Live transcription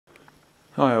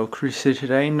Hi, all, Chris here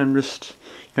today, and I'm just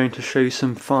going to show you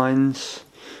some finds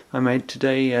I made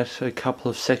today at a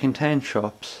couple of second-hand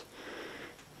shops.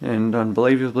 And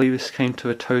unbelievably, this came to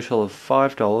a total of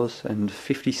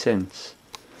 $5.50.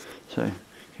 So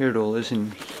here it all is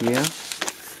in here.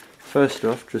 First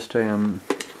off, just a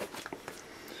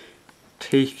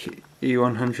aTEAC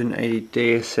E-180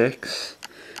 DSX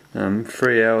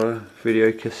 3-hour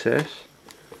video cassette.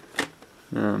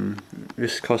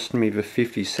 This cost me the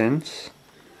 50 cents.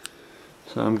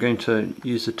 So I'm going to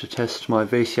use it to test my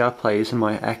VCR players and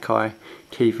my aTEAC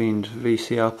TV and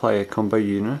VCR player combo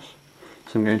unit.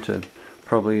 So I'm going to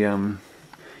probably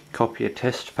copy a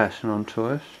test pattern onto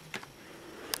it.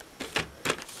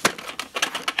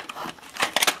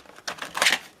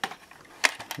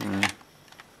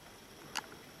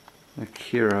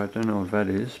 Akira, I don't know what that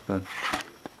is, but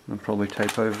I'll probably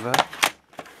tape over that.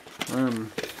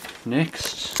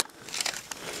 Next,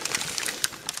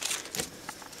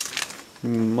 you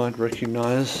might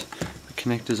recognise the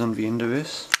connectors on the end of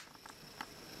this.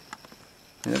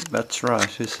 Yep, that's right,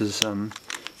 this is a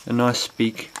nice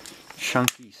big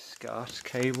chunky SCART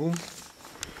cable.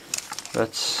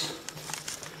 That's,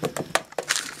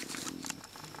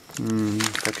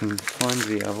 if I can find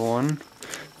the other one,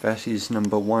 that is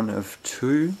number 1 of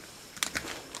 2.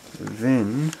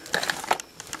 Then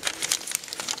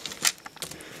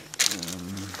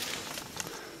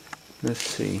let's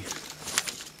see.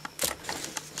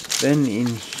 Then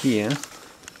in here,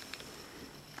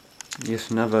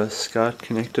 yes, another SCART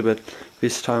connector, but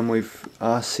this time with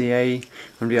RCA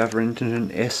on the other end and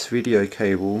an S-video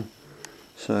cable.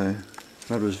 So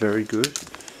that was very good.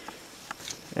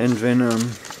 And then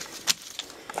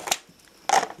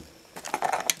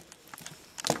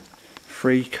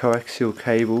 3 coaxial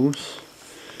cables.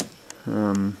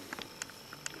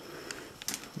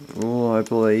 All, I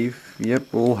believe,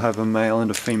 yep, all have a male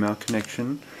and a female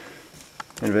connection.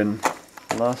 And then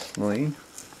lastly,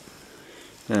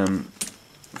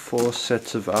 4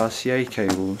 sets of RCA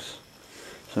cables.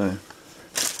 So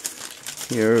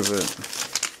here are the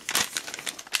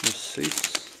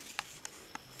receipts,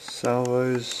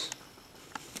 salvos,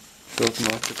 Philp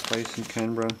Marketplace in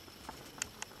Canberra,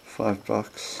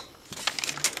 $5.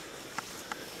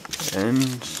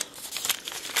 And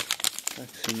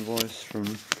tax invoice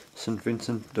from St.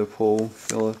 Vincent de Paul,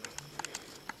 Philip,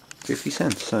 50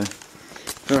 cents. So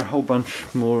there are a whole bunch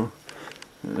more.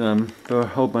 There are a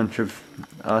whole bunch of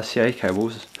RCA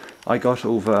cables. I got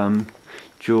all the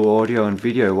dual audio and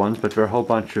video ones, but there are a whole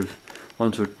bunch of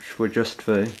ones which were just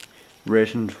the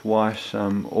red and white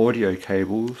audio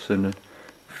cables, and a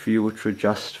few which were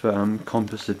just the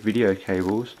composite video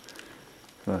cables.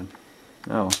 But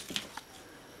oh.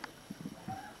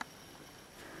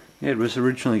 Yeah, it was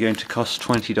originally going to cost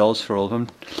 $20 for all of them.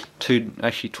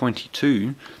 Actually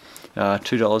 $22.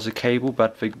 $2 a cable,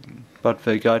 but the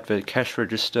guy at the cash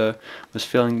register was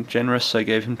feeling generous, so I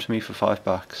gave him to me for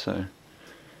 $5. So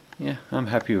yeah, I'm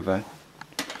happy with that.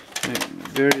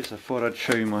 There it is. I thought I'd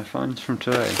show you my finds from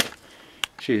today.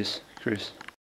 Cheers, Chris.